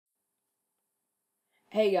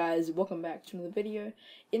Hey guys, welcome back to another video.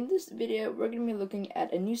 In this video, we're going to be looking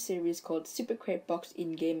at a new series called Super Crate Box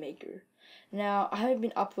in Game Maker. Now, I haven't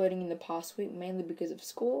been uploading in the past week mainly because of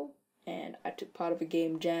school, and I took part of a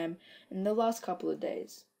game jam in the last couple of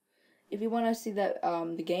days. If you want to see that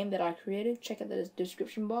the game that I created, check out the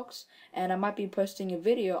description box, and I might be posting a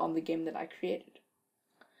video on the game that I created.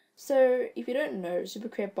 So, if you don't know, Super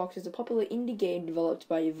Crate Box is a popular indie game developed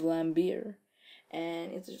by Vlambeer,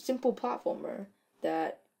 and it's a simple platformer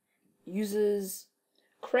that uses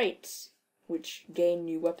crates, which gain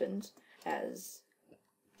new weapons, as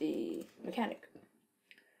the mechanic.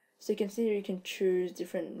 So you can see here you can choose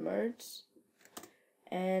different modes,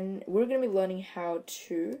 and we're going to be learning how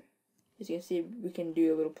to, as you can see, we can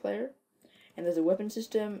do a little player, and there's a weapon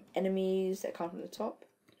system, enemies that come from the top.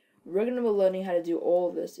 We're going to be learning how to do all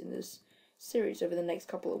of this in this series over the next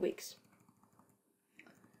couple of weeks.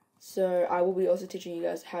 So I will be also teaching you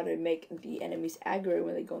guys how to make the enemies aggro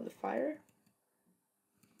when they go on the fire,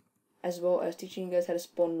 as well as teaching you guys how to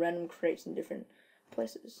spawn random crates in different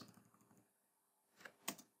places.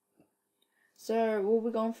 So we'll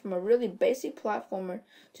be going from a really basic platformer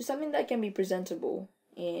to something that can be presentable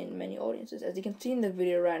in many audiences. As you can see in the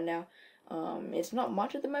video right now, it's not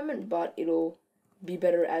much at the moment, but it'll be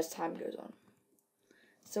better as time goes on.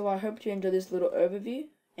 So I hope you enjoy this little overview,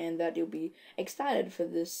 and that you'll be excited for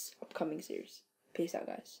this upcoming series. Peace out,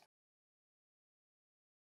 guys.